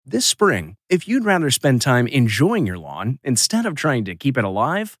This spring, if you'd rather spend time enjoying your lawn instead of trying to keep it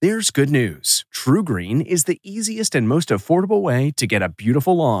alive, there's good news. TruGreen is the easiest and most affordable way to get a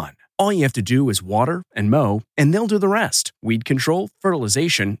beautiful lawn. All you have to do is water and mow, and they'll do the rest. Weed control,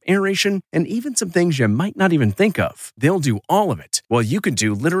 fertilization, aeration, and even some things you might not even think of. They'll do all of it, while you can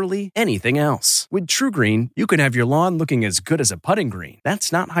do literally anything else. With TruGreen, you can have your lawn looking as good as a putting green.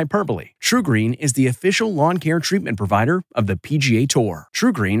 That's not hyperbole. TruGreen is the official lawn care treatment provider of the PGA Tour.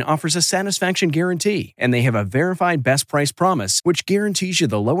 TruGreen offers a satisfaction guarantee, and they have a verified best price promise, which guarantees you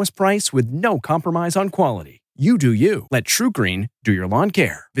the lowest price with no compromise on quality. You do you. Let TruGreen do your lawn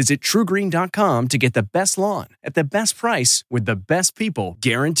care. Visit TruGreen.com to get the best lawn at the best price with the best people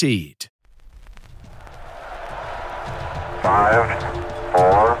guaranteed. 5,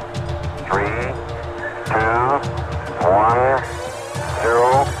 4, 3, 2, 1,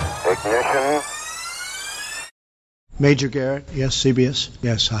 0, ignition. Major Garrett, yes, CBS,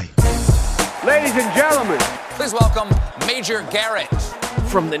 yes, hi. Ladies and gentlemen, please welcome Major Garrett.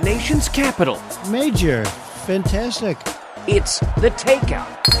 From the nation's capital. Major, fantastic. It's The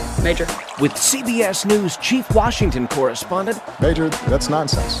Takeout. Major. With CBS News Chief Washington Correspondent. Major, that's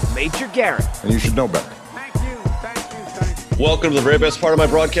nonsense. Major Garrett. And you should know better. Welcome to the very best part of my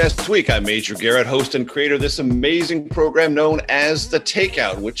broadcast this week. I'm Major Garrett, host and creator of this amazing program known as The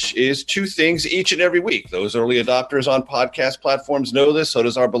Takeout, which is two things each and every week. Those early adopters on podcast platforms know this. So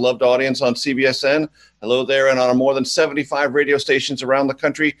does our beloved audience on CBSN. Hello there, and on our more than 75 radio stations around the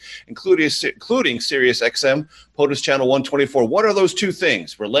country, including Sirius XM, POTUS Channel 124. What are those two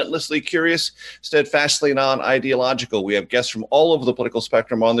things? Relentlessly curious, steadfastly non-ideological. We have guests from all over the political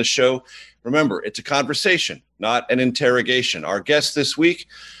spectrum on this show. Remember, it's a conversation, not an interrogation. Our guest this week,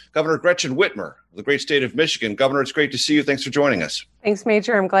 Governor Gretchen Whitmer of the great state of Michigan. Governor, it's great to see you. Thanks for joining us. Thanks,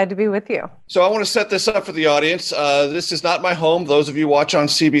 Major. I'm glad to be with you. So I want to set this up for the audience. This is not my home. Those of you watch on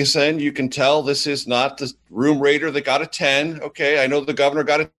CBSN, you can tell this is not the room rater that got a 10. Okay, I know the governor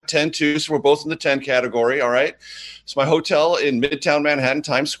got a 10 too, so we're both in the 10 category, all right? It's my hotel in Midtown Manhattan,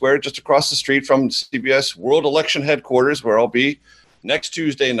 Times Square, just across the street from CBS World Election Headquarters, where I'll be next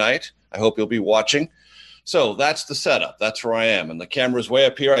Tuesday night. I hope you'll be watching. So that's the setup. That's where I am. And the camera's way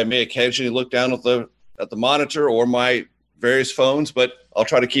up here. I may occasionally look down at the monitor or my various phones, but I'll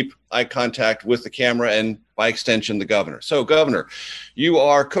try to keep eye contact with the camera and, by extension, the governor. So, Governor, you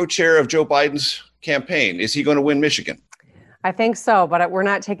are co-chair of Joe Biden's campaign. Is he going to win Michigan? I think so, but we're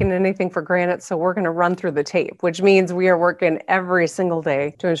not taking anything for granted, so we're going to run through the tape, which means we are working every single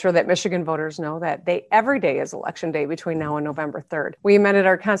day to ensure that Michigan voters know that every day is election day between now and November 3rd. We amended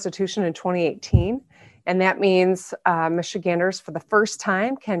our Constitution in 2018, and that means Michiganders, for the first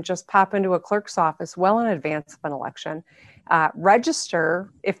time, can just pop into a clerk's office well in advance of an election,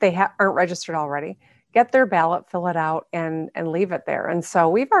 register if they aren't registered already, get their ballot, fill it out, and leave it there. And so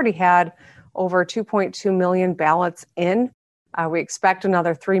we've already had over 2.2 million ballots in. We expect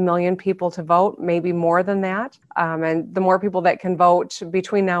another 3 million people to vote, maybe more than that. And the more people that can vote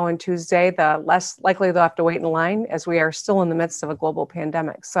between now and Tuesday, the less likely they'll have to wait in line, as we are still in the midst of a global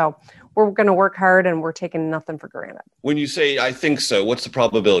pandemic. So we're going to work hard, and we're taking nothing for granted. When you say "I think so," what's the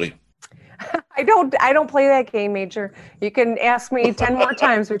probability? I don't play that game, Major. You can ask me 10 more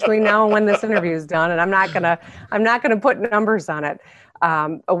times between now and when this interview is done, and I'm not gonna put numbers on it.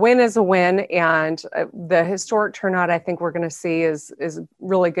 A win is a win, and the historic turnout I think we're going to see is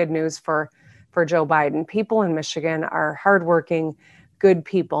really good news for Joe Biden. People in Michigan are hardworking, good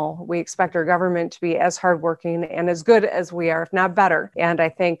people. We expect our government to be as hardworking and as good as we are, if not better. And I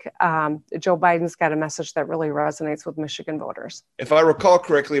think Joe Biden's got a message that really resonates with Michigan voters. If I recall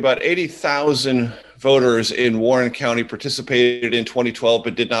correctly, about 80,000 voters in Warren County participated in 2012,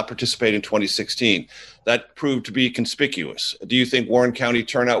 but did not participate in 2016. That proved to be conspicuous. Do you think Warren County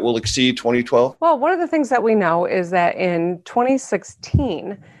turnout will exceed 2012? Well, one of the things that we know is that in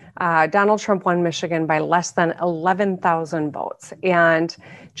 2016, Donald Trump won Michigan by less than 11,000 votes. And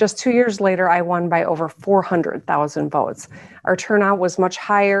just 2 years later, I won by over 400,000 votes. Our turnout was much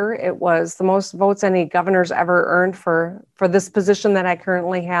higher. It was the most votes any governor's ever earned for this position that I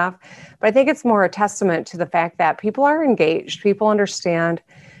currently have. But I think it's more a testament to the fact that people are engaged. People understand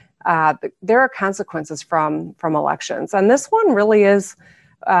there are consequences from elections. And this one really is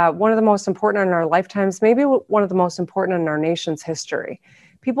one of the most important in our lifetimes, maybe one of the most important in our nation's history.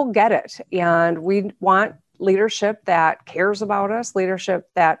 People get it, and we want leadership that cares about us, leadership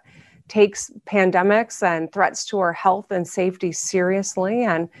that takes pandemics and threats to our health and safety seriously,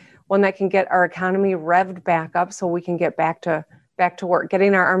 and one that can get our economy revved back up so we can get back to work.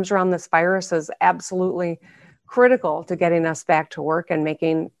 Getting our arms around this virus is absolutely critical to getting us back to work and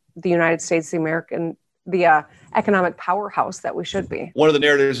making the United States the American the economic powerhouse that we should be. One of the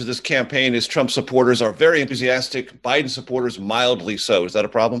narratives of this campaign is Trump supporters are very enthusiastic, Biden supporters mildly so. Is that a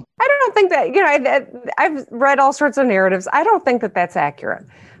problem? I don't think that, I've read all sorts of narratives. I don't think that that's accurate.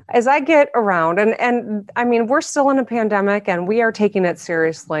 As I get around, and I mean, we're still in a pandemic and we are taking it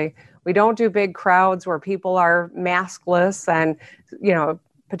seriously. We don't do big crowds where people are maskless and,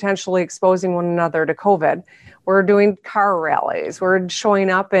 potentially exposing one another to COVID. We're doing car rallies. We're showing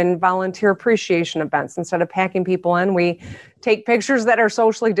up in volunteer appreciation events. Instead of packing people in, we take pictures that are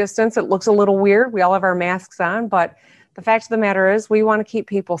socially distanced. It looks a little weird. We all have our masks on, but the fact of the matter is we want to keep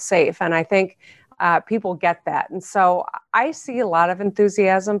people safe. And I think people get that. And so I see a lot of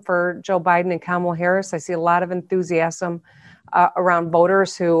enthusiasm for Joe Biden and Kamala Harris. I see a lot of enthusiasm around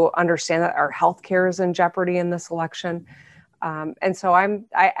voters who understand that our health care is in jeopardy in this election. And so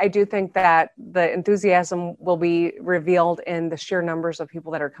I do think that the enthusiasm will be revealed in the sheer numbers of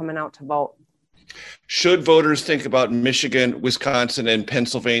people that are coming out to vote. Should voters think about Michigan, Wisconsin, and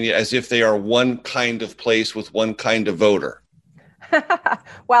Pennsylvania as if they are one kind of place with one kind of voter?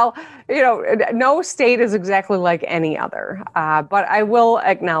 Well, no state is exactly like any other. But I will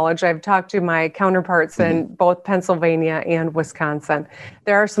acknowledge, I've talked to my counterparts in both Pennsylvania and Wisconsin.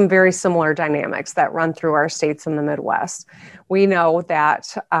 There are some very similar dynamics that run through our states in the Midwest. We know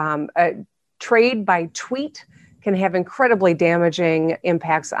that trade by tweet can have incredibly damaging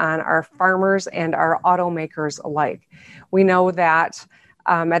impacts on our farmers and our automakers alike. We know that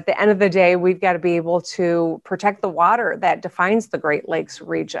at the end of the day, we've got to be able to protect the water that defines the Great Lakes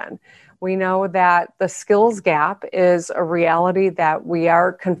region. We know that the skills gap is a reality that we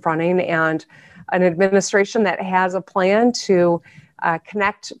are confronting, and an administration that has a plan to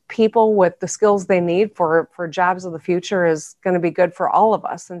connect people with the skills they need for jobs of the future is going to be good for all of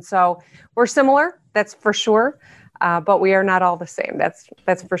us. And so we're similar, that's for sure. But we are not all the same.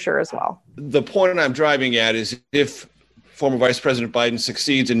 That's for sure as well. The point I'm driving at is if former Vice President Biden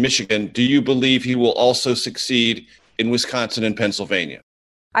succeeds in Michigan, do you believe he will also succeed in Wisconsin and Pennsylvania?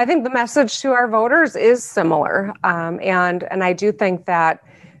 I think the message to our voters is similar. And I do think that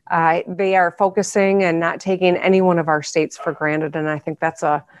they are focusing and not taking any one of our states for granted. And I think that's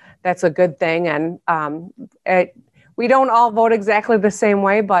a good thing. And we don't all vote exactly the same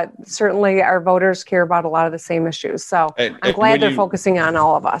way, but certainly our voters care about a lot of the same issues. So I'm glad they're focusing on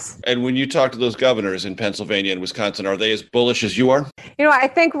all of us. And when you talk to those governors in Pennsylvania and Wisconsin, are they as bullish as you are? I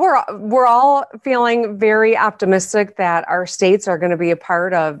think we're all feeling very optimistic that our states are going to be a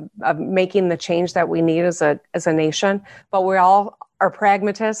part of making the change that we need as a nation. But we all are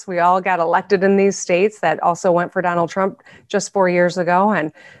pragmatists. We all got elected in these states that also went for Donald Trump just 4 years ago.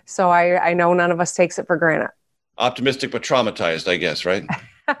 And so I know none of us takes it for granted. Optimistic but traumatized, I guess, right?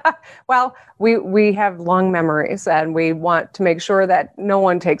 Well, we have long memories, and we want to make sure that no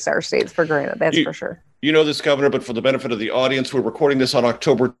one takes our states for granted. That's for sure. You know this, Governor, but for the benefit of the audience, we're recording this on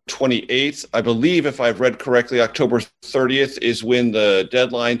October 28th. I believe, if I've read correctly, October 30th is when the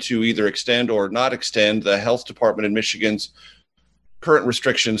deadline to either extend or not extend the health department in Michigan's current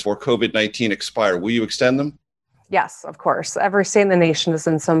restrictions for COVID-19 expire. Will you extend them? Yes, of course. Every state in the nation is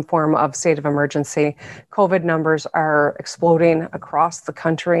in some form of state of emergency. COVID numbers are exploding across the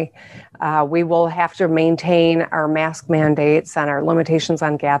country. We will have to maintain our mask mandates and our limitations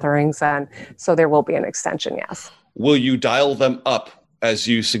on gatherings, and so there will be an extension, yes. Will you dial them up, as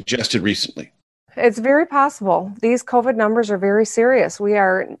you suggested recently? It's very possible. These COVID numbers are very serious. We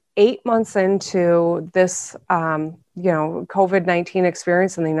are 8 months into this COVID-19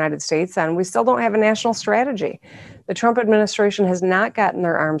 experience in the United States, and we still don't have a national strategy. The Trump administration has not gotten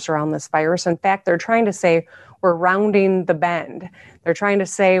their arms around this virus. In fact, they're trying to say we're rounding the bend. They're trying to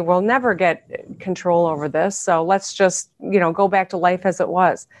say we'll never get control over this, so let's just, go back to life as it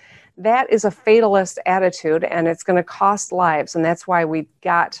was. That is a fatalist attitude, and it's going to cost lives, and that's why we've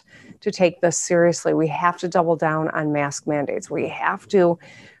got to take this seriously. We have to double down on mask mandates. We have to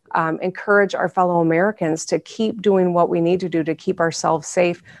encourage our fellow Americans to keep doing what we need to do to keep ourselves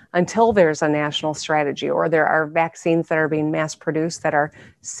safe until there's a national strategy or there are vaccines that are being mass produced that are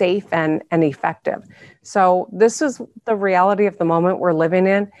safe and effective. So this is the reality of the moment we're living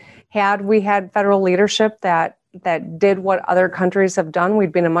in. Had we had federal leadership that did what other countries have done,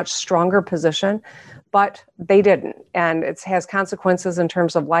 we'd be in a much stronger position. But they didn't. And it has consequences in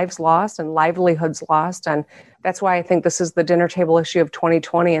terms of lives lost and livelihoods lost. And that's why I think this is the dinner table issue of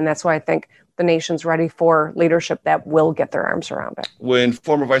 2020. And that's why I think the nation's ready for leadership that will get their arms around it. When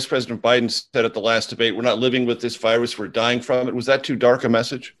former Vice President Biden said at the last debate, we're not living with this virus, we're dying from it, was that too dark a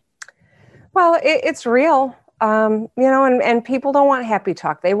message? Well, it's real. And people don't want happy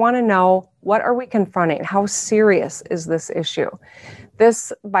talk. They want to know, what are we confronting? How serious is this issue?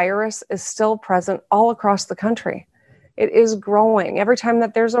 this virus is still present all across the country. It is growing. Every time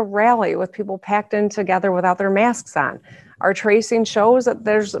that there's a rally with people packed in together without their masks on, our tracing shows that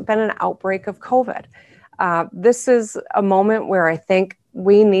there's been an outbreak of COVID. This is a moment where I think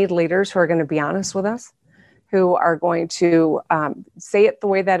we need leaders who are going to be honest with us, who are going to say it the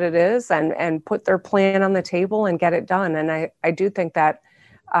way that it is and put their plan on the table and get it done. And I do think that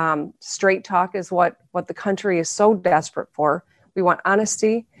straight talk is what the country is so desperate for. We want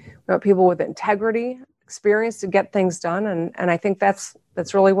honesty. We want people with integrity, experience to get things done. And I think that's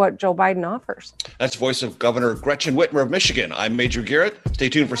really what Joe Biden offers. That's voice of Governor Gretchen Whitmer of Michigan. I'm Major Garrett. Stay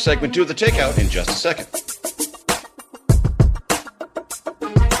tuned for segment 2 of The Takeout in just a second.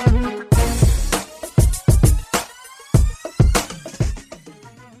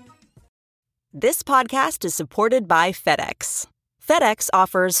 This podcast is supported by FedEx. FedEx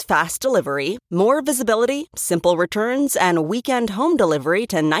offers fast delivery, more visibility, simple returns, and weekend home delivery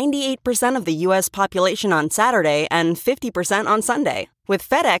to 98% of the U.S. population on Saturday and 50% on Sunday. With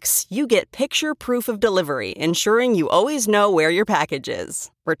FedEx, you get picture proof of delivery, ensuring you always know where your package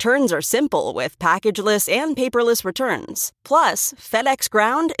is. Returns are simple with packageless and paperless returns. Plus, FedEx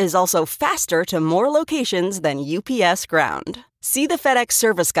Ground is also faster to more locations than UPS Ground. See the FedEx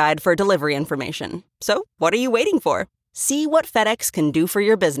service guide for delivery information. So, what are you waiting for? See what FedEx can do for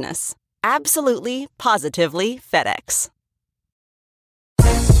your business. Absolutely, positively FedEx.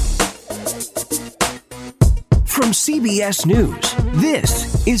 From CBS News,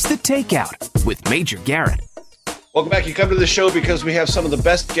 this is The Takeout with Major Garrett. Welcome back. You come to the show because we have some of the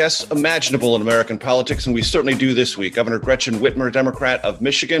best guests imaginable in American politics, and we certainly do this week. Governor Gretchen Whitmer, Democrat of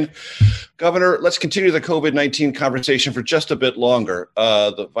Michigan. Governor, let's continue the COVID-19 conversation for just a bit longer.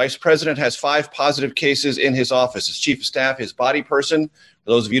 The vice president has 5 positive cases in his office. His chief of staff, his body person.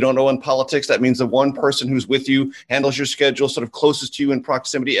 For those of you who don't know in politics, that means the one person who's with you, handles your schedule, sort of closest to you in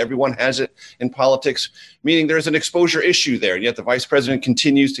proximity. Everyone has it in politics, meaning there's an exposure issue there, and yet the vice president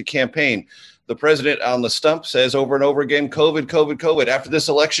continues to campaign. The president on the stump says over and over again, COVID, COVID, COVID. After this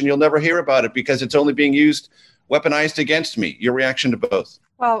election, you'll never hear about it because it's only being used, weaponized against me. Your reaction to both?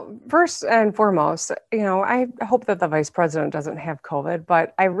 Well, first and foremost, I hope that the vice president doesn't have COVID,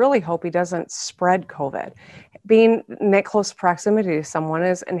 but I really hope he doesn't spread COVID. Being in that close proximity to someone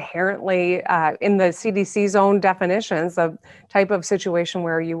is inherently in the CDC's own definitions, the type of situation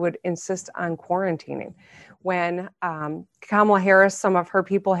where you would insist on quarantining. When Kamala Harris, some of her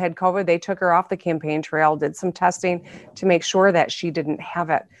people had COVID, they took her off the campaign trail, did some testing to make sure that she didn't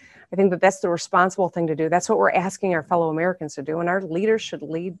have it. I think that that's the responsible thing to do. That's what we're asking our fellow Americans to do. And our leaders should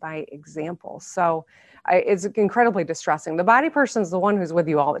lead by example. So it's incredibly distressing. The body person is the one who's with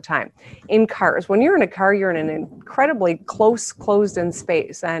you all the time. In cars, when you're in a car, you're in an incredibly close, closed-in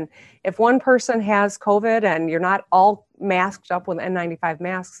space. And if one person has COVID and you're not all masked up with N95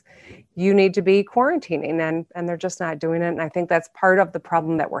 masks, you need to be quarantining, and they're just not doing it. And I think that's part of the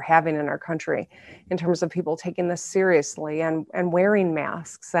problem that we're having in our country in terms of people taking this seriously and wearing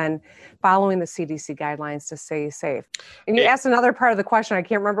masks and following the CDC guidelines to stay safe. And you asked another part of the question. I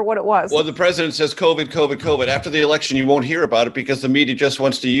can't remember what it was. Well, the president says COVID, COVID, COVID. After the election, you won't hear about it because the media just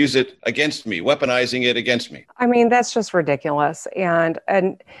wants to use it against me, weaponizing it against me. I mean, that's just ridiculous. And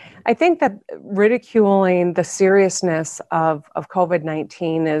I think that ridiculing the seriousness of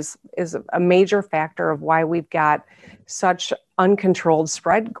COVID-19 is a major factor of why we've got such uncontrolled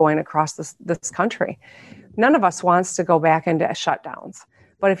spread going across this country. None of us wants to go back into shutdowns.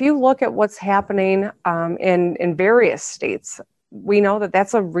 But if you look at what's happening in various states, we know that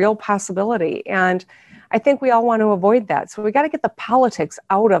that's a real possibility. And I think we all want to avoid that. So we got to get the politics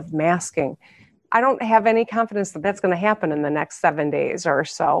out of masking. I don't have any confidence that that's going to happen in the next 7 days or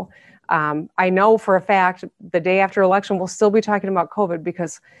so. I know for a fact the day after election, we'll still be talking about COVID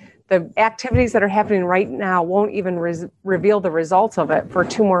because the activities that are happening right now won't even reveal the results of it for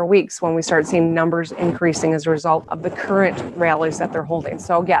 2 more weeks when we start seeing numbers increasing as a result of the current rallies that they're holding.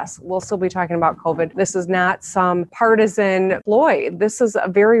 So yes, we'll still be talking about COVID. This is not some partisan ploy. This is a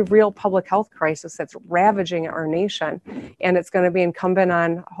very real public health crisis that's ravaging our nation. And it's going to be incumbent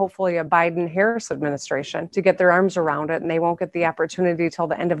on hopefully a Biden-Harris administration to get their arms around it. And they won't get the opportunity till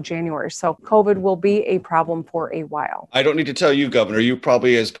the end of January. So COVID will be a problem for a while. I don't need to tell you, Governor, you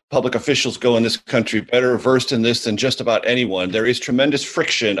probably as public officials go in this country better versed in this than just about anyone. There is tremendous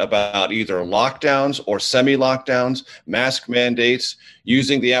friction about either lockdowns or semi-lockdowns, mask mandates,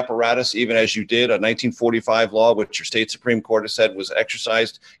 using the apparatus, even as you did, a 1945 law, which your state Supreme Court has said was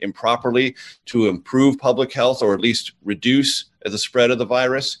exercised improperly to improve public health or at least reduce the spread of the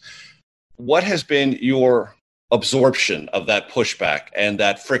virus. What has been your absorption of that pushback and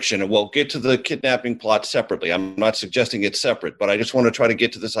that friction. And we'll get to the kidnapping plot separately. I'm not suggesting it's separate, but I just want to try to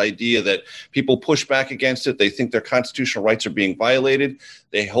get to this idea that people push back against it. They think their constitutional rights are being violated.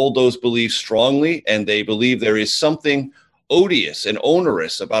 They hold those beliefs strongly, and they believe there is something odious and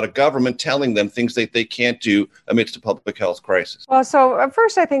onerous about a government telling them things that they can't do amidst a public health crisis. Well, so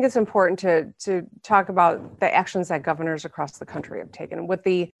first, I think it's important to talk about the actions that governors across the country have taken. With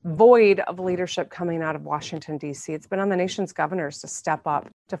the void of leadership coming out of Washington, D.C., it's been on the nation's governors to step up,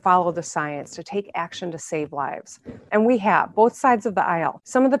 to follow the science, to take action to save lives. And we have, both sides of the aisle.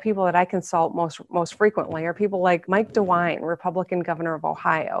 Some of the people that I consult most frequently are people like Mike DeWine, Republican governor of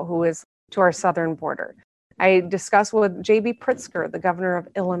Ohio, who is to our southern border. I discuss with J.B. Pritzker, the governor of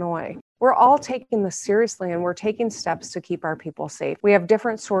Illinois. We're all taking this seriously, and we're taking steps to keep our people safe. We have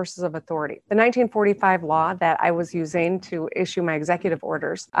different sources of authority. The 1945 law that I was using to issue my executive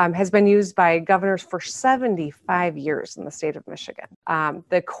orders has been used by governors for 75 years in the state of Michigan.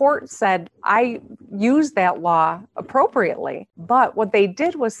 The court said I used that law appropriately, but what they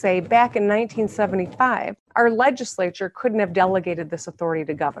did was say back in 1975, our legislature couldn't have delegated this authority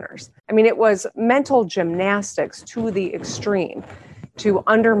to governors. I mean, it was mental gymnastics to the extreme to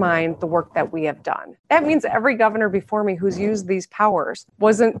undermine the work that we have done. That means every governor before me who's used these powers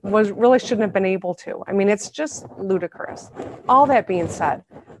really shouldn't have been able to. I mean, it's just ludicrous. All that being said,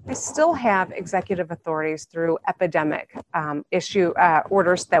 I still have executive authorities through epidemic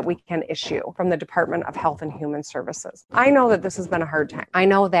orders that we can issue from the Department of Health and Human Services. I know that this has been a hard time. I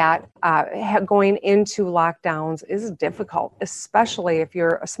know that going into lockdowns is difficult, especially if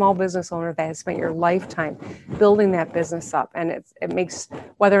you're a small business owner that has spent your lifetime building that business up. And it makes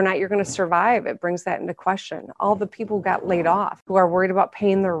whether or not you're going to survive, it brings that into question. All the people who got laid off, who are worried about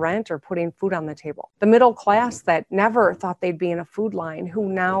paying their rent or putting food on the table. The middle class that never thought they'd be in a food line, who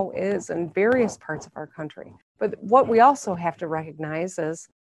now is in various parts of our country. But what we also have to recognize is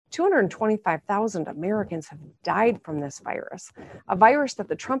 225,000 Americans have died from this virus, a virus that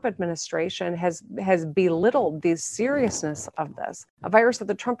the Trump administration has belittled the seriousness of this, a virus that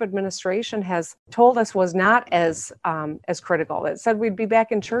the Trump administration has told us was not as critical. It said we'd be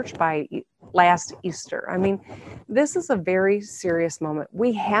back in church by last Easter. I mean, this is a very serious moment.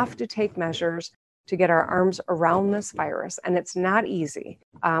 We have to take measures to get our arms around this virus, and it's not easy.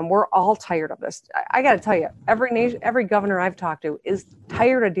 We're all tired of this. I got to tell you, every governor I've talked to is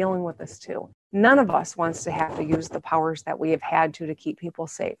tired of dealing with this too. None of us wants to have to use the powers that we have had to keep people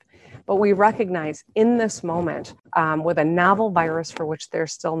safe. But we recognize in this moment, with a novel virus for which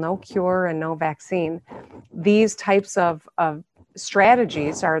there's still no cure and no vaccine, these types of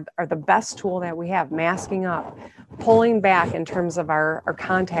strategies are the best tool that we have. Masking up, pulling back in terms of our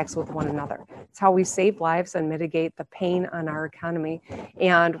contacts with one another. It's how we save lives and mitigate the pain on our economy.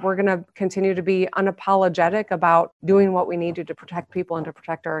 And we're going to continue to be unapologetic about doing what we need to protect people and to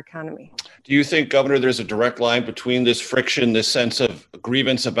protect our economy. Do you think, Governor, there's a direct line between this friction, this sense of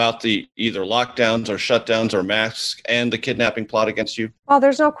grievance about the either lockdowns or shutdowns or masks, and the kidnapping plot against you? Well,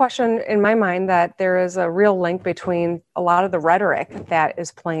 there's no question in my mind that there is a real link between a lot of the rhetoric that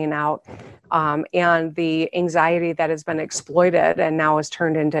is playing out and the anxiety that has been exploited and now is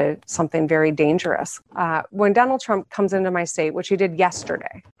turned into something very dangerous. When Donald Trump comes into my state, which he did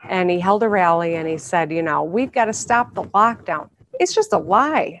yesterday, and he held a rally and he said, we've got to stop the lockdown. It's just a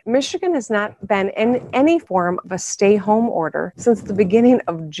lie. Michigan has not been in any form of a stay-home order since the beginning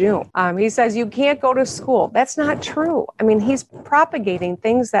of June. He says you can't go to school. That's not true. I mean, he's propagating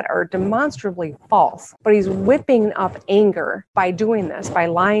things that are demonstrably false, but he's whipping up anger by doing this, by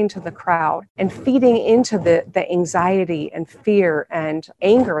lying to the crowd and feeding into the anxiety and fear and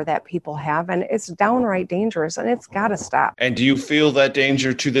anger that people have. And it's downright dangerous, and it's got to stop. And do you feel that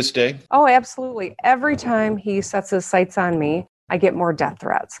danger to this day? Oh, absolutely. Every time he sets his sights on me, I get more death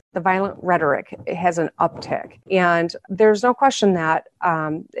threats. The violent rhetoric has an uptick. And there's no question that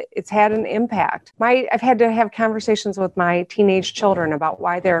it's had an impact. I've had to have conversations with my teenage children about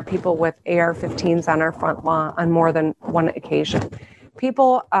why there are people with AR-15s on our front lawn on more than one occasion.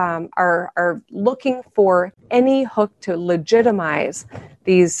 People are looking for any hook to legitimize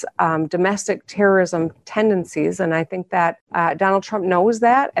these domestic terrorism tendencies. And I think that Donald Trump knows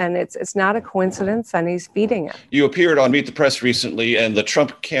that, and it's not a coincidence, and he's feeding it. You appeared on Meet the Press recently, and the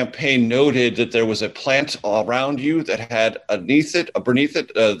Trump campaign noted that there was a plant around you that had beneath it,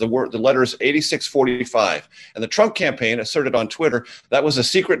 the letters 8645. And the Trump campaign asserted on Twitter that was a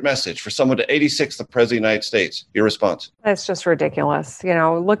secret message for someone to 86 the President of the United States. Your response? That's just ridiculous.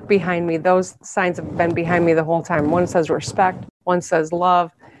 Look behind me. Those signs have been behind me the whole time. One says respect. One says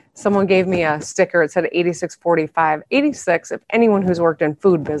love. someone gave me a sticker. It said 8645. 86, if anyone who's worked in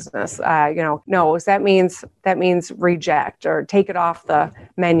food business, knows that means reject or take it off the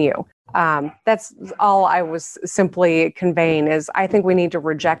menu. That's all I was simply conveying is I think we need to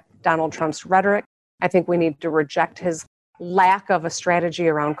reject Donald Trump's rhetoric. I think we need to reject his lack of a strategy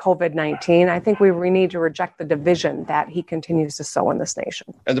around COVID-19. I think we need to reject the division that he continues to sow in this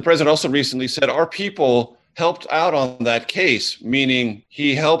nation. And the president also recently said our people helped out on that case, meaning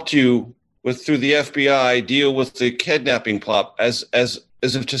he helped you through the FBI deal with the kidnapping plot as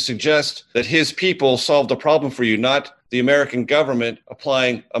if to suggest that his people solved the problem for you, not the American government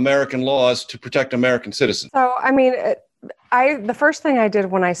applying American laws to protect American citizens. So, I mean, the first thing I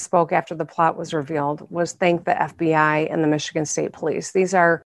did when I spoke after the plot was revealed was thank the FBI and the Michigan State Police. These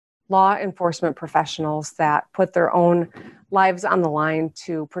are law enforcement professionals that put their own lives on the line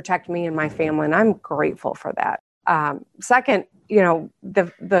to protect me and my family, and I'm grateful for that. Second,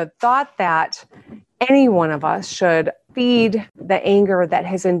 the thought that any one of us should feed the anger that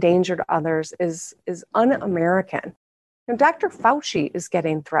has endangered others is un-American. Dr. Fauci is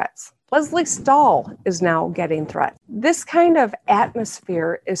getting threats. Leslie Stahl is now getting threats. This kind of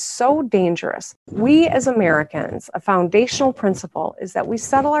atmosphere is so dangerous. We as Americans, a foundational principle is that we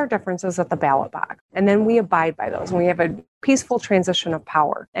settle our differences at the ballot box, and then we abide by those, and we have a peaceful transition of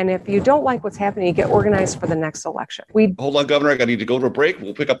power. And if you don't like what's happening, you get organized for the next election. Hold on, Governor. I need to go to a break.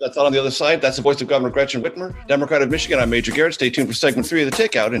 We'll pick up that thought on the other side. That's the voice of Governor Gretchen Whitmer, Democrat of Michigan. I'm Major Garrett. Stay tuned for segment 3 of The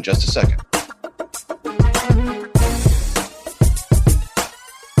Takeout in just a second.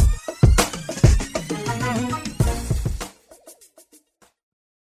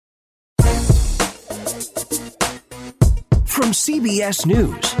 From CBS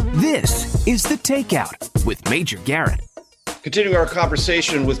News, this is The Takeout with Major Garrett. Continuing our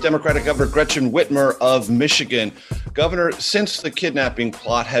conversation with Democratic Governor Gretchen Whitmer of Michigan. Governor, since the kidnapping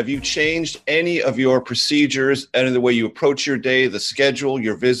plot, have you changed any of your procedures and the way you approach your day, the schedule,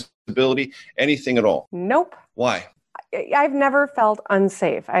 your visibility, anything at all? Nope. Why? I've never felt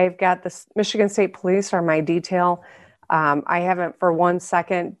unsafe. I've got the Michigan State Police are my detail. I haven't for 1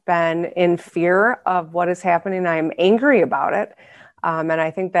 second been in fear of what is happening. I'm angry about it. And I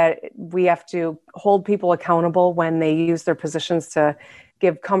think that we have to hold people accountable when they use their positions to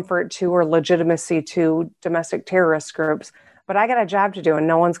give comfort to or legitimacy to domestic terrorist groups. But I got a job to do, and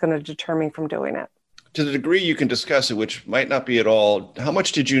no one's going to deter me from doing it. To the degree you can discuss it, which might not be at all, how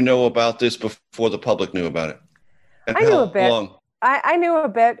much did you know about this before the public knew about it? And I knew a bit. Long? I knew a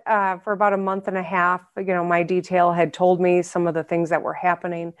bit for about a month and a half. My detail had told me some of the things that were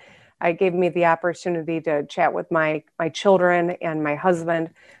happening. It gave me the opportunity to chat with my children and my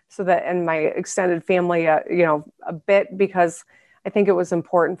husband, and my extended family, a bit, because I think it was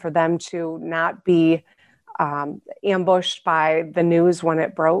important for them to not be ambushed by the news when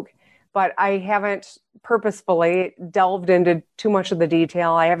it broke. But I haven't purposefully delved into too much of the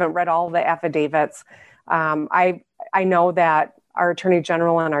detail. I haven't read all the affidavits. I know that our Attorney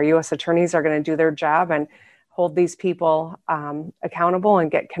General and our U.S. attorneys are going to do their job and hold these people accountable and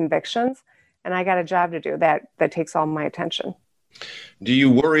get convictions. And I got a job to do that takes all my attention. Do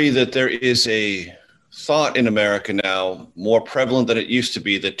you worry that there is a thought in America now more prevalent than it used to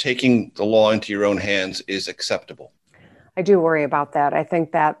be that taking the law into your own hands is acceptable? I do worry about that. I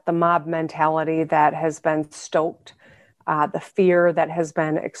think that the mob mentality that has been stoked, the fear that has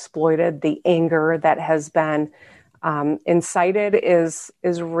been exploited, the anger that has been incited is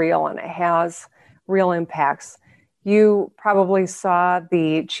real, and it has real impacts. You probably saw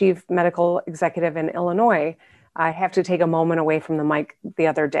the chief medical executive in Illinois have to take a moment away from the mic the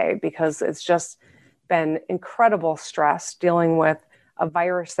other day because it's just been incredible stress dealing with a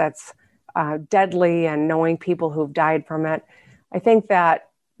virus that's deadly and knowing people who've died from it. I think that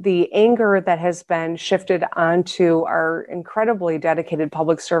the anger that has been shifted onto our incredibly dedicated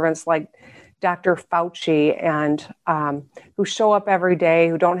public servants like Dr. Fauci and who show up every day,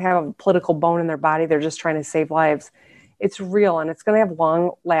 who don't have a political bone in their body, they're just trying to save lives. It's real, and it's going to have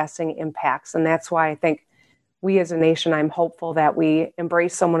long-lasting impacts. And that's why I think we as a nation, I'm hopeful that we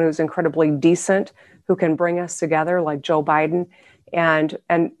embrace someone who's incredibly decent, who can bring us together like Joe Biden, and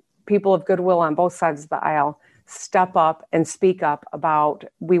people of goodwill on both sides of the aisle step up and speak up about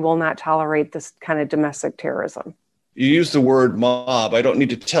we will not tolerate this kind of domestic terrorism. You use the word mob. I don't need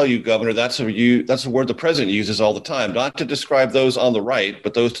to tell you, Governor, that's a word the president uses all the time, not to describe those on the right,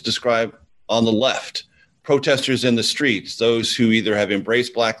 but those to describe on the left. Protesters in the streets, those who either have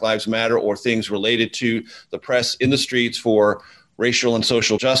embraced Black Lives Matter or things related to the press in the streets for racial and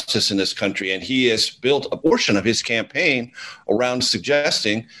social justice in this country. And he has built a portion of his campaign around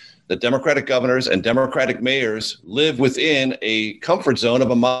suggesting that Democratic governors and Democratic mayors live within a comfort zone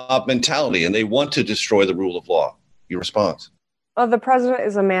of a mob mentality, and they want to destroy the rule of law. Your response? Well, the president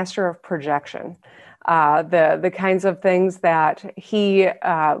is a master of projection. The kinds of things that he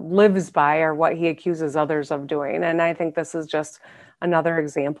lives by are what he accuses others of doing. And I think this is just another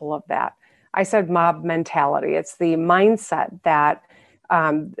example of that. I said mob mentality. It's the mindset that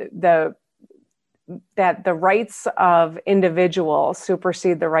the rights of individuals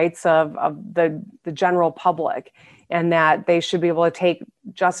supersede the rights of the general public, and that they should be able to take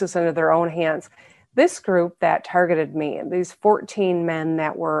justice into their own hands. This group that targeted me, these 14 men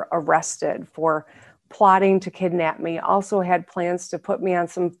that were arrested for plotting to kidnap me, also had plans to put me on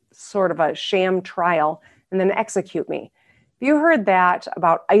some sort of a sham trial and then execute me. If you heard that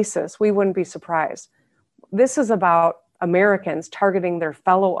about ISIS, we wouldn't be surprised. This is about Americans targeting their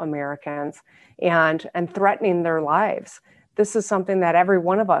fellow Americans and threatening their lives. This is something that every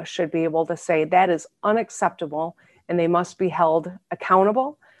one of us should be able to say that is unacceptable and they must be held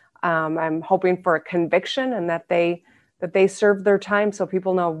accountable. I'm hoping for a conviction and that they serve their time so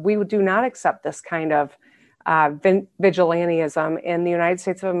people know we do not accept this kind of vigilantism in the United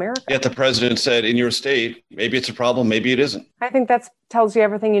States of America. Yet the president said in your state, maybe it's a problem, maybe it isn't. I think that tells you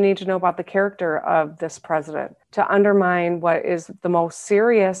everything you need to know about the character of this president. To undermine what is the most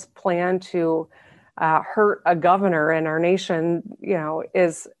serious plan to hurt a governor in our nation,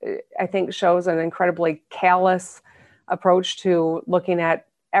 is, I think, shows an incredibly callous approach to looking at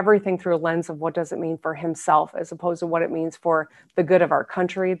everything through a lens of what does it mean for himself, as opposed to what it means for the good of our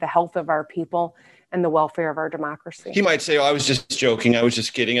country, the health of our people, and the welfare of our democracy. He might say, I was just joking, I was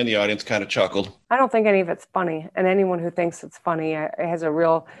just kidding, and the audience kind of chuckled. I don't think any of it's funny, and anyone who thinks it's funny has a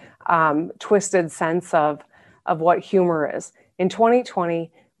real twisted sense of what humor is. In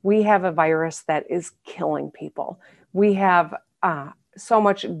 2020, we have a virus that is killing people. We have so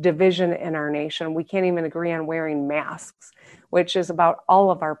much division in our nation. We can't even agree on wearing masks, which is about all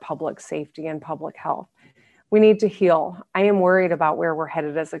of our public safety and public health. We need to heal. I am worried about where we're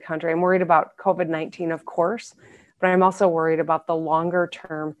headed as a country. I'm worried about COVID-19, of course, but I'm also worried about the longer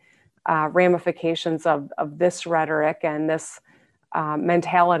term ramifications of this rhetoric and this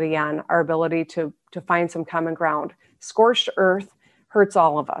mentality on our ability to find some common ground. Scorched earth hurts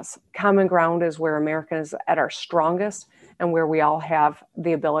all of us. Common ground is where America is at our strongest and where we all have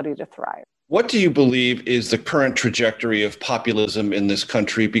the ability to thrive. What do you believe is the current trajectory of populism in this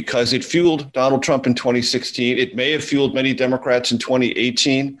country? Because it fueled Donald Trump in 2016. It may have fueled many Democrats in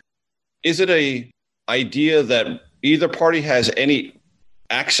 2018. Is it an idea that either party has any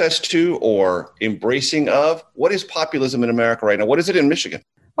access to or embracing of? What is populism in America right now? What is it in Michigan?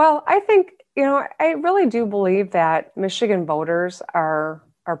 Well, I think, I really do believe that Michigan voters are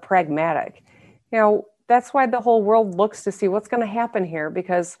pragmatic. That's why the whole world looks to see what's going to happen here,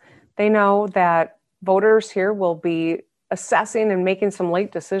 because they know that voters here will be assessing and making some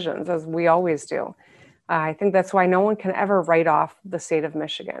late decisions, as we always do. I think that's why no one can ever write off the state of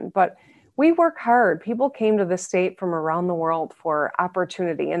Michigan. But we work hard. People came to this state from around the world for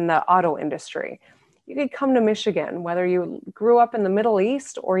opportunity in the auto industry. You could come to Michigan, whether you grew up in the Middle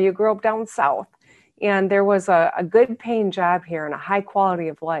East or you grew up down south, and there was a good paying job here and a high quality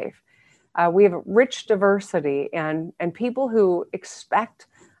of life. We have rich diversity and people who expect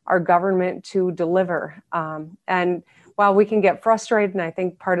our government to deliver. And while we can get frustrated, and I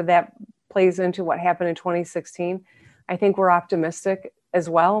think part of that plays into what happened in 2016, I think we're optimistic as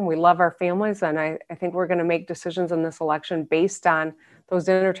well, and we love our families, and I think we're going to make decisions in this election based on those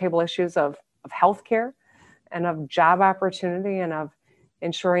dinner table issues of healthcare and of job opportunity and of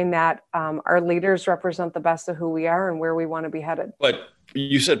ensuring that our leaders represent the best of who we are and where we want to be headed. But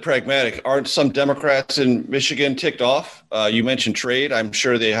you said pragmatic. Aren't some Democrats in Michigan ticked off? You mentioned trade. I'm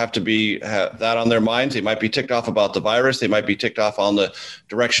sure they have to have that on their minds. They might be ticked off about the virus. They might be ticked off on the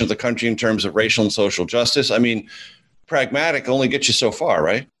direction of the country in terms of racial and social justice. I mean, pragmatic only gets you so far,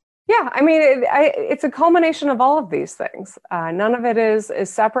 right? Yeah, I mean, it's a culmination of all of these things. None of it is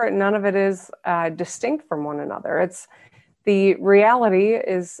separate. None of it is distinct from one another. It's the reality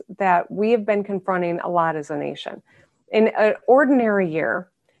is that we have been confronting a lot as a nation. In an ordinary year,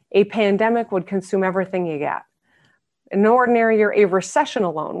 a pandemic would consume everything you get. In an ordinary year, a recession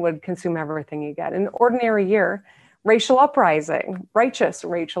alone would consume everything you get. In an ordinary year, racial uprising, righteous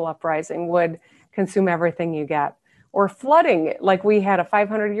racial uprising would consume everything you get. Or flooding, like we had a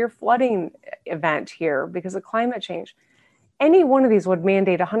 500-year flooding event here because of climate change. Any one of these would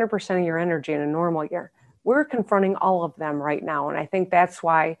mandate 100% of your energy in a normal year. We're confronting all of them right now. And I think that's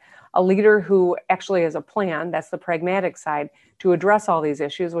why a leader who actually has a plan, that's the pragmatic side, to address all these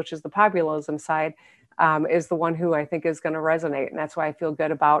issues, which is the populism side, is the one who I think is going to resonate. And that's why I feel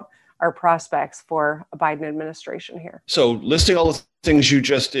good about our prospects for a Biden administration here. So listing all the things you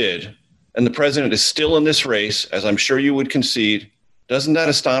just did, and the president is still in this race, as I'm sure you would concede, doesn't that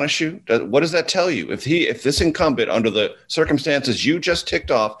astonish you? What does that tell you? If this incumbent, under the circumstances you just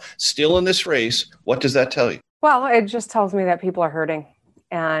ticked off, still in this race, what does that tell you? Well, it just tells me that people are hurting,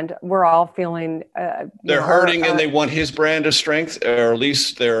 and we're all feeling they're hurting, and they want his brand of strength, or at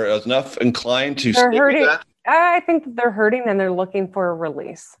least they're enough inclined to stick with that. I think that they're hurting, and they're looking for a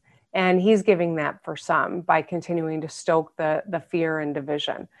release, and he's giving that for some by continuing to stoke the fear and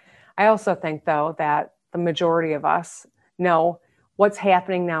division. I also think, though, that the majority of us know what's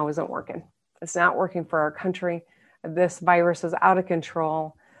happening now isn't working. It's not working for our country. This virus is out of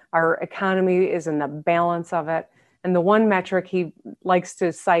control. Our economy is in the balance of it. And the one metric he likes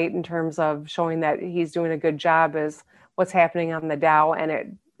to cite in terms of showing that he's doing a good job is what's happening on the Dow,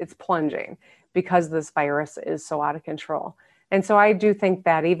 and it's plunging because this virus is so out of control. And so I do think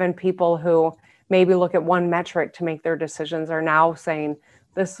that even people who maybe look at one metric to make their decisions are now saying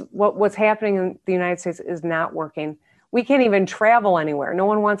what's happening in the United States is not working. We can't even travel anywhere. No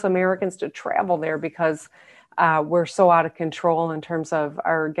one wants Americans to travel there because we're so out of control in terms of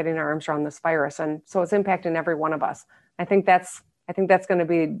getting our arms around this virus. And so it's impacting every one of us. I think that's going to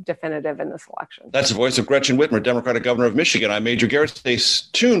be definitive in this election. That's the voice of Gretchen Whitmer, Democratic governor of Michigan. I'm Major Garrett. Stay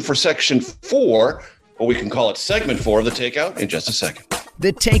tuned for section 4, or we can call it segment 4 of The Takeout, in just a second.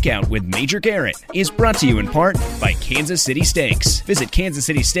 The Takeout with Major Garrett is brought to you in part by Kansas City Steaks. Visit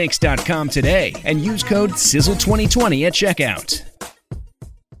kansascitysteaks.com today and use code SIZZLE2020 at checkout.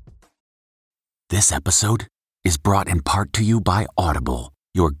 This episode is brought in part to you by Audible,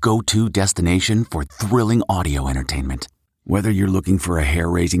 your go-to destination for thrilling audio entertainment. Whether you're looking for a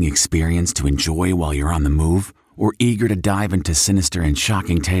hair-raising experience to enjoy while you're on the move or eager to dive into sinister and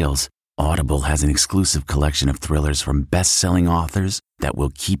shocking tales, Audible has an exclusive collection of thrillers from best-selling authors that will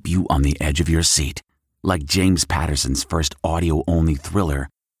keep you on the edge of your seat. Like James Patterson's first audio-only thriller,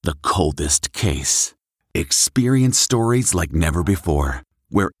 The Coldest Case. Experience stories like never before,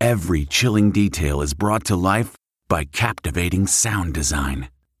 where every chilling detail is brought to life by captivating sound design.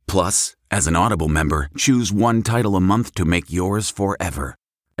 Plus, as an Audible member, choose one title a month to make yours forever.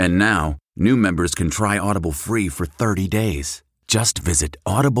 And now, new members can try Audible free for 30 days. Just visit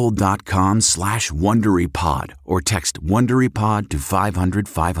audible.com/WonderyPod or text WonderyPod to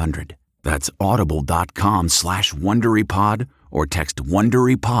 500-500. That's audible.com/WonderyPod or text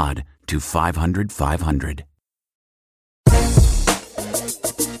WonderyPod to 500-500.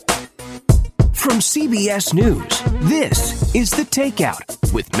 From CBS News, this is The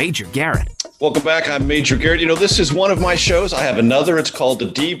Takeout with Major Garrett. Welcome back. I'm Major Garrett. This is one of my shows. I have another. It's called The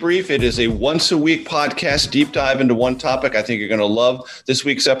Debrief. It is a once-a-week podcast, deep dive into one topic. I think you're going to love this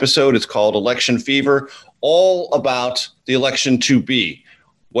week's episode. It's called Election Fever, all about the election to be,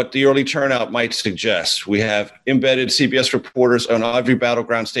 what the early turnout might suggest. We have embedded CBS reporters on every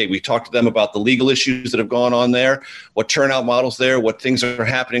battleground state. We talked to them about the legal issues that have gone on there, what turnout models there, what things are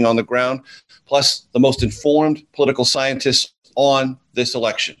happening on the ground, plus the most informed political scientists on this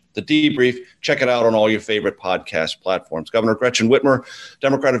election. The Debrief, check it out on all your favorite podcast platforms. Governor Gretchen Whitmer,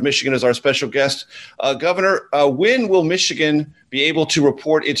 Democrat of Michigan, is our special guest. Governor, when will Michigan be able to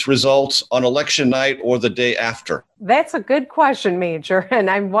report its results on election night or the day after? That's a good question, Major. And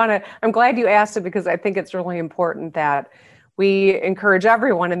I'm glad you asked it because I think it's really important that we encourage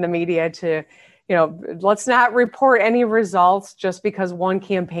everyone in the media to, let's not report any results just because one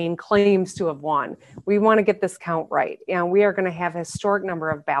campaign claims to have won. We want to get this count right. And we are going to have a historic number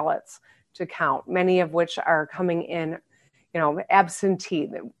of ballots to count, many of which are coming in, absentee.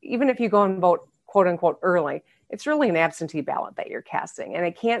 Even if you go and vote, quote unquote, early, it's really an absentee ballot that you're casting. And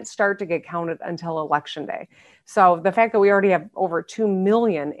it can't start to get counted until Election Day. So the fact that we already have over 2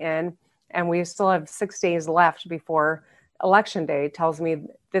 million in, and we still have 6 days left before Election Day tells me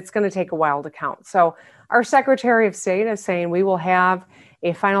it's going to take a while to count. So our Secretary of State is saying we will have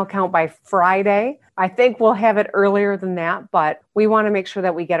a final count by Friday. I think we'll have it earlier than that, but we want to make sure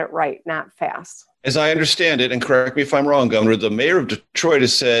that we get it right, not fast. As I understand it, and correct me if I'm wrong, Governor, the mayor of Detroit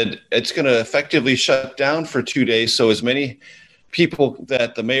has said it's going to effectively shut down for 2 days so as many people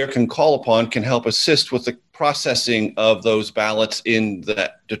that the mayor can call upon can help assist with the processing of those ballots in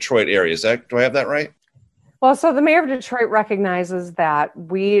that Detroit area. Do I have that right? Well, so the mayor of Detroit recognizes that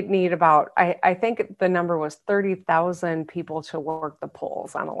we need about, I think the number was 30,000 people to work the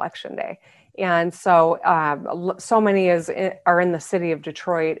polls on Election Day. And so so many are in the city of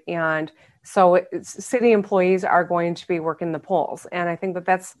Detroit. And so city employees are going to be working the polls. And I think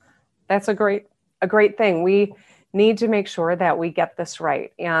that's a great thing. We need to make sure that we get this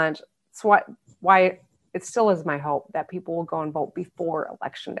right. And it's why it still is my hope that people will go and vote before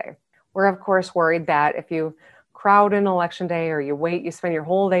Election Day. We're, of course, worried that if you crowd in Election Day or you spend your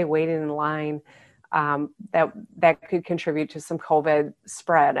whole day waiting in line, that could contribute to some COVID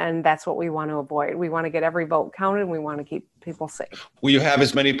spread. And that's what we want to avoid. We want to get every vote counted, and we want to keep people safe. Will you have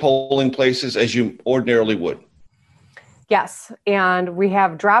as many polling places as you ordinarily would? Yes, and we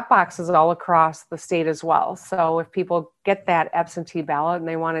have drop boxes all across the state as well. So if people get that absentee ballot and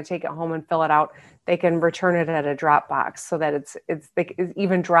they want to take it home and fill it out, they can return it at a drop box so that it's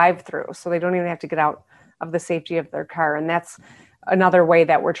even drive through, so they don't even have to get out of the safety of their car. And that's another way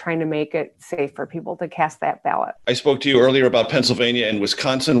that we're trying to make it safe for people to cast that ballot. I spoke to you earlier about Pennsylvania and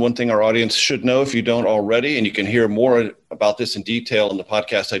Wisconsin. One thing our audience should know, if you don't already, and you can hear more about this in detail in the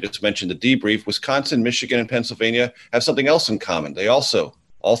podcast I just mentioned, The Debrief, Wisconsin, Michigan, and Pennsylvania have something else in common. They also,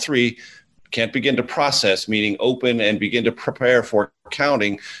 all three, can't begin to process, meaning open and begin to prepare for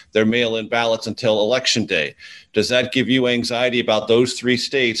counting their mail-in ballots until Election Day. Does that give you anxiety about those three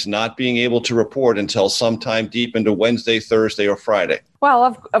states not being able to report until sometime deep into Wednesday, Thursday, or Friday?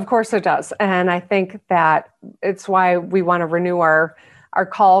 Well, of course it does. And I think that it's why we want to renew our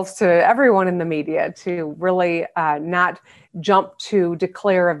calls to everyone in the media to really not jump to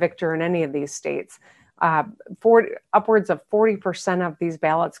declare a victor in any of these states. Upwards of 40% of these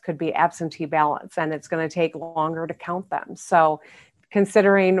ballots could be absentee ballots, and it's going to take longer to count them. So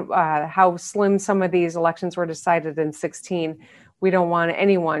considering how slim some of these elections were decided in 2016, we don't want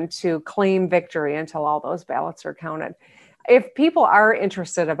anyone to claim victory until all those ballots are counted. If people are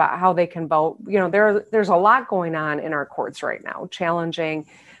interested about how they can vote, there's a lot going on in our courts right now, challenging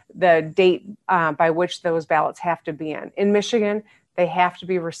the date by which those ballots have to be in. In Michigan, they have to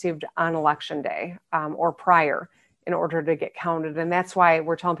be received on Election Day or prior in order to get counted. And that's why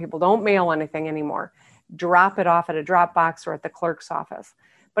we're telling people don't mail anything anymore. Drop it off at a drop box or at the clerk's office.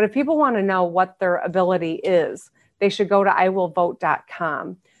 But if people want to know what their ability is, they should go to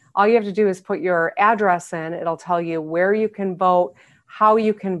iwillvote.com. All you have to do is put your address in. It'll tell you where you can vote, how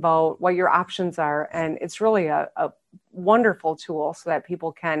you can vote, what your options are. And it's really a wonderful tool so that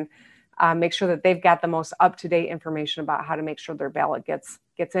people can make sure that they've got the most up-to-date information about how to make sure their ballot gets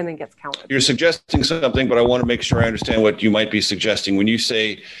in and gets counted. You're suggesting something, but I want to make sure I understand what you might be suggesting. When you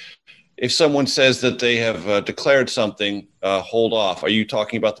say, if someone says that they have declared something, hold off, are you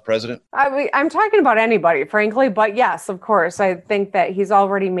talking about the president? I'm talking about anybody, frankly, but yes, of course. I think that he's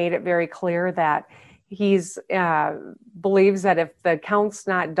already made it very clear that he's believes that if the count's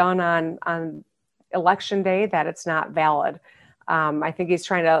not done on Election Day, that it's not valid. I think he's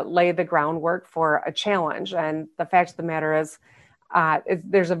trying to lay the groundwork for a challenge. And the fact of the matter is,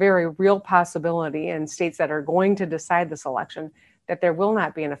 there's a very real possibility in states that are going to decide this election that there will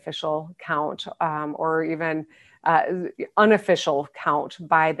not be an official count or even unofficial count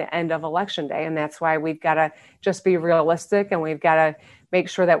by the end of Election Day. And that's why we've got to just be realistic, and we've got to make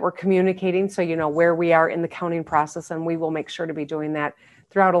sure that we're communicating so you know where we are in the counting process. And we will make sure to be doing that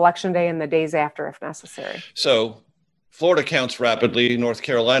throughout Election Day and the days after if necessary. So Florida counts rapidly, North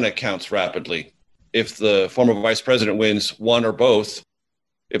Carolina counts rapidly. If the former vice president wins one or both,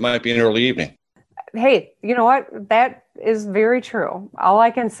 it might be an early evening. Hey, you know what? That is very true. All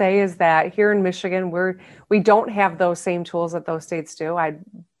I can say is that here in Michigan, we don't have those same tools that those states do. I'd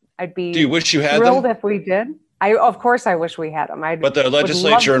be Do you wish you had thrilled them? if we did. Of course, I wish we had them. But the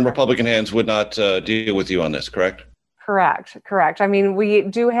legislature in Republican hands would not deal with you on this, correct? Correct. I mean, we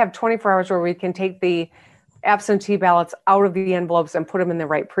do have 24 hours where we can take the absentee ballots out of the envelopes and put them in the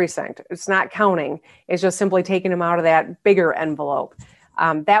right precinct. It's not counting. It's just simply taking them out of that bigger envelope.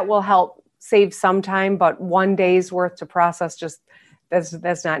 That will help save some time, but 1 day's worth to process,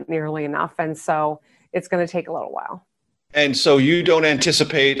 that's not nearly enough. And so it's going to take a little while. And so you don't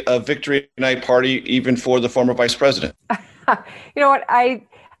anticipate a victory night party even for the former vice president? You know what?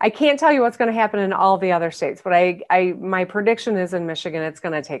 I can't tell you what's going to happen in all the other states, but my prediction is in Michigan, it's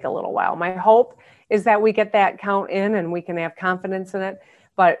going to take a little while. My hope is that we get that count in and we can have confidence in it.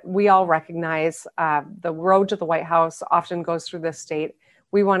 But we all recognize the road to the White House often goes through this state.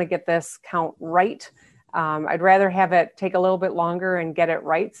 We want to get this count right. I'd rather have it take a little bit longer and get it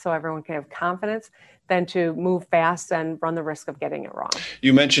right so everyone can have confidence than to move fast and run the risk of getting it wrong.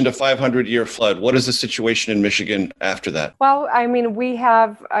 You mentioned a 500-year flood. What is the situation in Michigan after that? Well, I mean,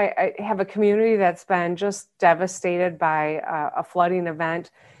 I have a community that's been just devastated by a flooding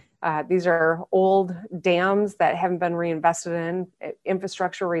event. These are old dams that haven't been reinvested in.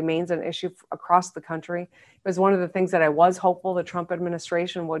 Infrastructure remains an issue across the country. It was one of the things that I was hopeful the Trump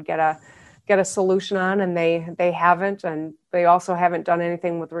administration would get a solution on, and they haven't. And they also haven't done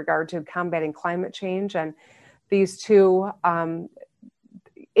anything with regard to combating climate change. And these two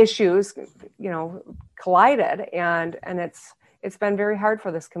issues, collided, and it's been very hard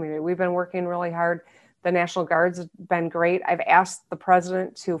for this community. We've been working really hard. The National Guard's been great. I've asked the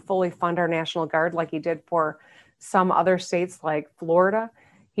president to fully fund our National Guard like he did for some other states like Florida.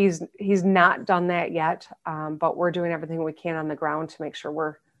 He's not done that yet, but we're doing everything we can on the ground to make sure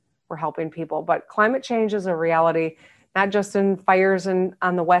we're helping people. But climate change is a reality, not just in fires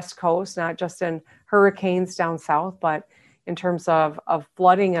on the West Coast, not just in hurricanes down south, but in terms of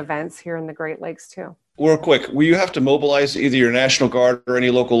flooding events here in the Great Lakes too. Real quick, will you have to mobilize either your National Guard or any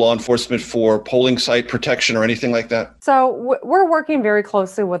local law enforcement for polling site protection or anything like that? So we're working very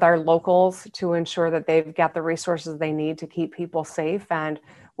closely with our locals to ensure that they've got the resources they need to keep people safe. And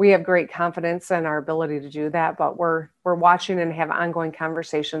we have great confidence in our ability to do that. But we're watching and have ongoing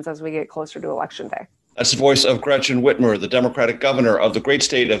conversations as we get closer to Election Day. That's the voice of Gretchen Whitmer, the Democratic governor of the great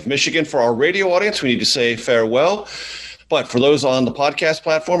state of Michigan. For our radio audience, we need to say farewell. But for those on the podcast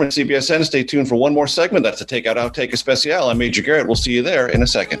platform and CBSN, stay tuned for one more segment. That's the Takeout Outtake Especial. I'm Major Garrett. We'll see you there in a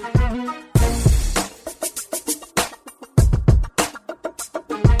second.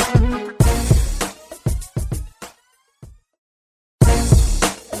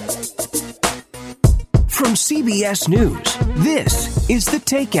 From CBS News, this is The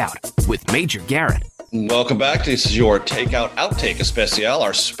Takeout with Major Garrett. Welcome back. This is your Takeout Outtake Especial.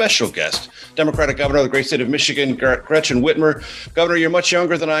 Our special guest, Democratic governor of the great state of Michigan, Gretchen Whitmer. Governor, you're much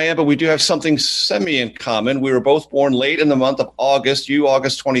younger than I am, but we do have something semi in common. We were both born late in the month of August. You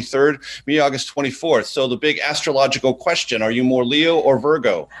August 23rd, me August 24th. So the big astrological question, are you more Leo or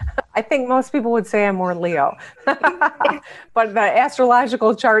Virgo? I think most people would say I'm more Leo, but the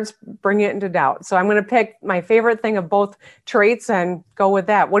astrological charts bring it into doubt. So I'm going to pick my favorite thing of both traits and go with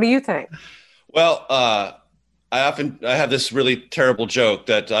that. What do you think? Well, I have this really terrible joke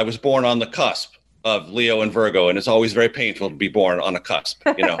that I was born on the cusp of Leo and Virgo, and it's always very painful to be born on a cusp,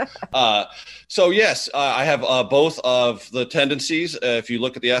 you know. So yes, I have both of the tendencies. If you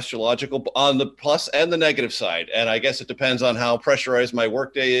look at the astrological, on the plus and the negative side, and I guess it depends on how pressurized my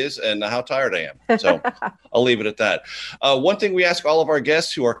workday is and how tired I am. So I'll leave it at that. One thing we ask all of our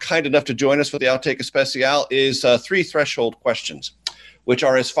guests who are kind enough to join us for the Outtake Especial is 3 threshold questions, which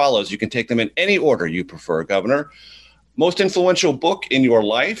are as follows. You can take them in any order you prefer, Governor. Most influential book in your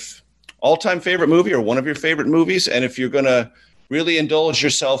life, all-time favorite movie or one of your favorite movies, and if you're going to really indulge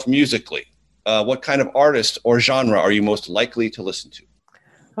yourself musically, what kind of artist or genre are you most likely to listen to?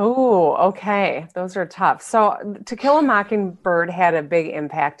 Oh, okay. Those are tough. So To Kill a Mockingbird had a big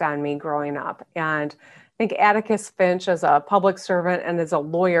impact on me growing up. And I think Atticus Finch, as a public servant and as a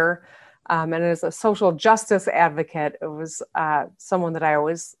lawyer, and as a social justice advocate, it was someone that I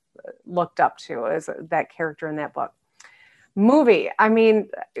always looked up to as that character in that book. Movie, I mean,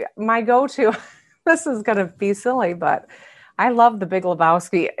 my go-to, this is going to be silly, but I love The Big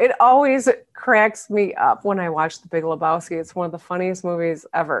Lebowski. It always cracks me up when I watch The Big Lebowski. It's one of the funniest movies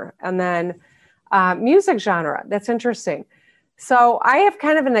ever. And then music genre, that's interesting. So I have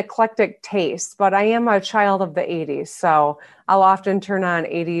kind of an eclectic taste, but I am a child of the 80s. So I'll often turn on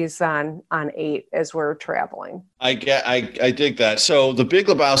 80s on 8 as we're traveling. I dig that. So The Big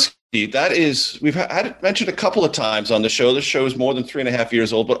Lebowski, that is, we've had it mentioned a couple of times on the show. The show is more than 3.5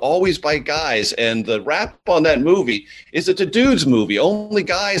 years old, but always by guys. And the rap on that movie is it's a dude's movie. Only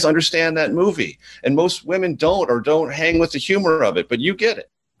guys understand that movie. And most women don't hang with the humor of it, but you get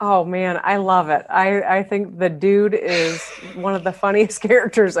it. Oh, man, I love it. I think the dude is one of the funniest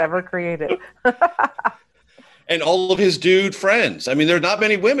characters ever created. And all of his dude friends. I mean, there are not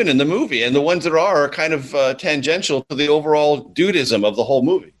many women in the movie, and the ones that are kind of tangential to the overall dudism of the whole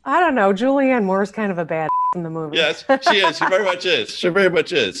movie. I don't know. Julianne Moore's kind of a bad in the movie. Yes, she is. She very much is. She very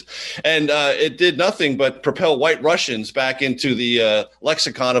much is. And it did nothing but propel White Russians back into the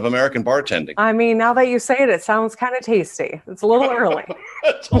lexicon of American bartending. I mean, now that you say it, it sounds kind of tasty. It's a little early.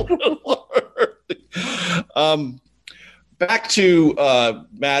 It's a little early. Back to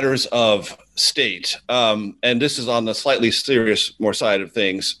matters of state, and this is on the slightly serious more side of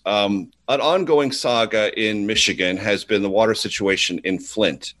things. An ongoing saga in Michigan has been the water situation in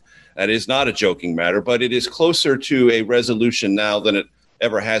Flint. That is not a joking matter, but it is closer to a resolution now than it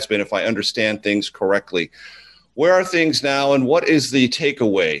ever has been, if I understand things correctly. Where are things now, and what is the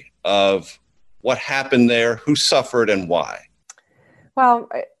takeaway of what happened there, who suffered, and why? Well,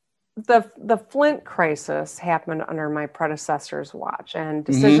 the Flint crisis happened under my predecessor's watch, and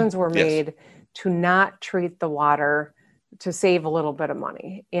decisions were made to not treat the water to save a little bit of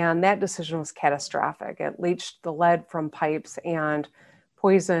money. And that decision was catastrophic. It leached the lead from pipes and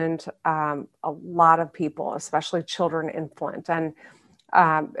poisoned a lot of people, especially children in Flint. And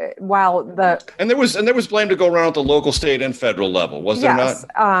while there was blame to go around at the local, state, and federal level, was there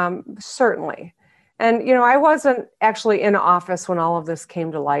not? Certainly. And, I wasn't actually in office when all of this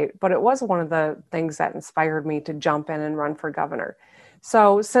came to light, but it was one of the things that inspired me to jump in and run for governor.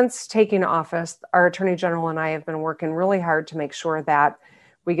 So since taking office, our Attorney General and I have been working really hard to make sure that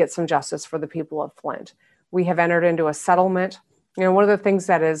we get some justice for the people of Flint. We have entered into a settlement. One of the things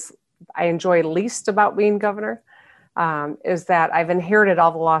that I enjoy least about being governor is that I've inherited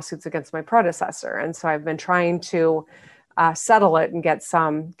all the lawsuits against my predecessor. And so I've been trying to settle it and get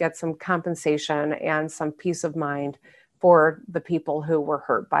some compensation and some peace of mind for the people who were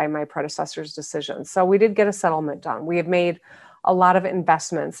hurt by my predecessor's decisions. So we did get a settlement done. We have made a lot of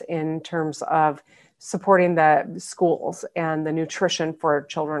investments in terms of supporting the schools and the nutrition for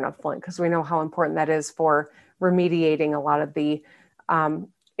children of Flint, because we know how important that is for remediating a lot of the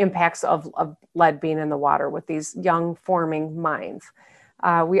impacts of lead being in the water with these young forming mines.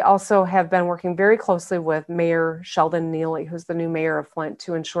 We also have been working very closely with Mayor Sheldon Neely, who's the new mayor of Flint,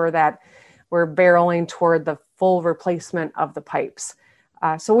 to ensure that we're barreling toward the full replacement of the pipes.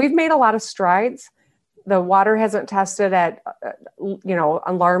 So we've made a lot of strides. The water hasn't tested at,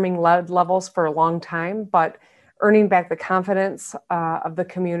 alarming lead levels for a long time, but earning back the confidence of the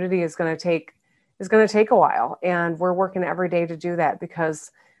community is going to take a while. And we're working every day to do that because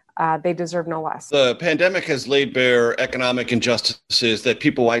they deserve no less. The pandemic has laid bare economic injustices that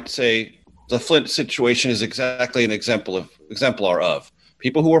people might say the Flint situation is exactly an exemplar of.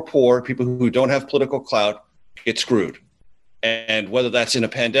 People who are poor, people who don't have political clout get screwed. And whether that's in a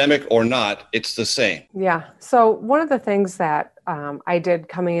pandemic or not, it's the same. Yeah. So one of the things that I did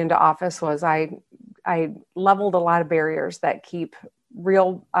coming into office was I leveled a lot of barriers that keep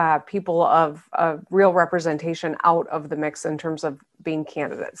real people of real representation out of the mix in terms of being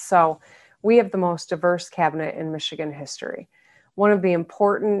candidates. So we have the most diverse cabinet in Michigan history. One of the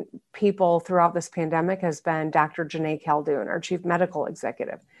important people throughout this pandemic has been Dr. Janae Caldoun, our chief medical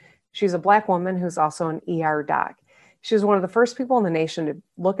executive. She's a Black woman who's also an ER doc. She was one of the first people in the nation to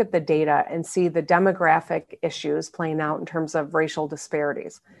look at the data and see the demographic issues playing out in terms of racial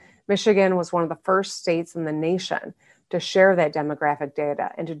disparities. Michigan was one of the first states in the nation to share that demographic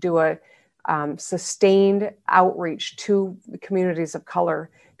data and to do a sustained outreach to the communities of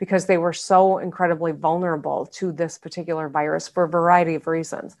color because they were so incredibly vulnerable to this particular virus for a variety of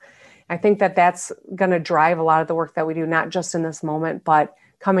reasons. I think that that's going to drive a lot of the work that we do, not just in this moment, but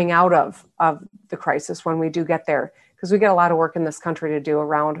coming out of the crisis when we do get there, because we get a lot of work in this country to do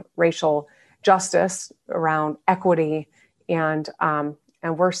around racial justice, around equity, and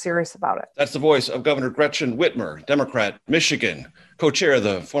we're serious about it. That's the voice of Governor Gretchen Whitmer, Democrat, Michigan, co-chair of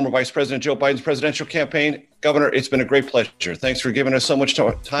the former Vice President Joe Biden's presidential campaign. Governor, it's been a great pleasure. Thanks for giving us so much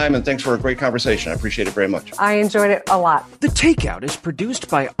time, and thanks for a great conversation. I appreciate it very much. I enjoyed it a lot. The Takeout is produced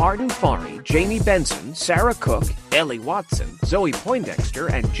by Arden Farhi, Jamie Benson, Sarah Cook, Ellie Watson, Zoe Poindexter,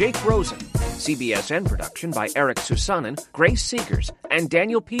 and Jake Rosen. CBSN production by Eric Susanen, Grace Seegers, and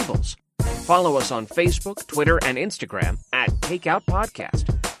Daniel Peebles. Follow us on Facebook, Twitter, and Instagram at Takeout Podcast.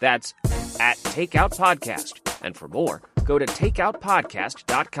 That's at Takeout Podcast. And for more, go to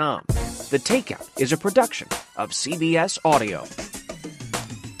takeoutpodcast.com. The Takeout is a production of CBS Audio.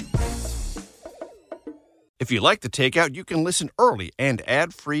 If you like The Takeout, you can listen early and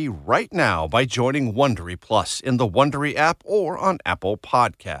ad-free right now by joining Wondery Plus in the Wondery app or on Apple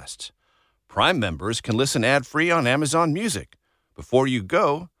Podcasts. Prime members can listen ad-free on Amazon Music. Before you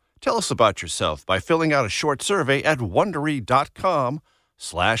go, tell us about yourself by filling out a short survey at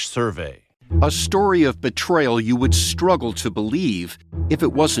Wondery.com/survey. A story of betrayal you would struggle to believe if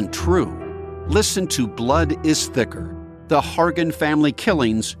it wasn't true. Listen to Blood is Thicker, the Hargan family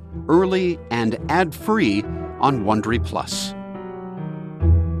killings, early and ad-free on Wondery Plus.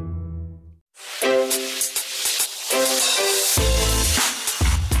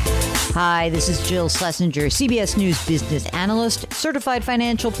 Hi, this is Jill Schlesinger, CBS News business analyst, certified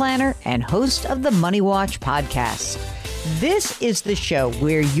financial planner, and host of the Money Watch podcast. This is the show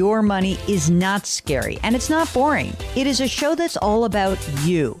where your money is not scary and it's not boring. It is a show that's all about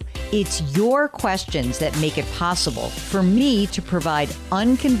you. It's your questions that make it possible for me to provide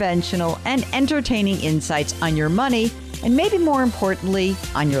unconventional and entertaining insights on your money and maybe more importantly,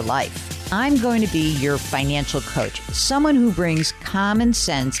 on your life. I'm going to be your financial coach, someone who brings common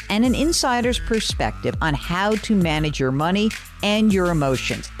sense and an insider's perspective on how to manage your money and your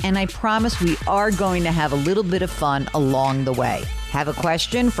emotions. And I promise we are going to have a little bit of fun along the way. Have a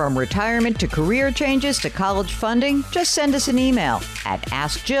question from retirement to career changes to college funding? Just send us an email at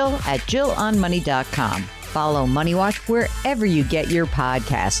askjill@jillonmoney.com. Follow Money Watch wherever you get your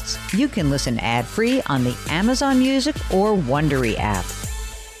podcasts. You can listen ad-free on the Amazon Music or Wondery app.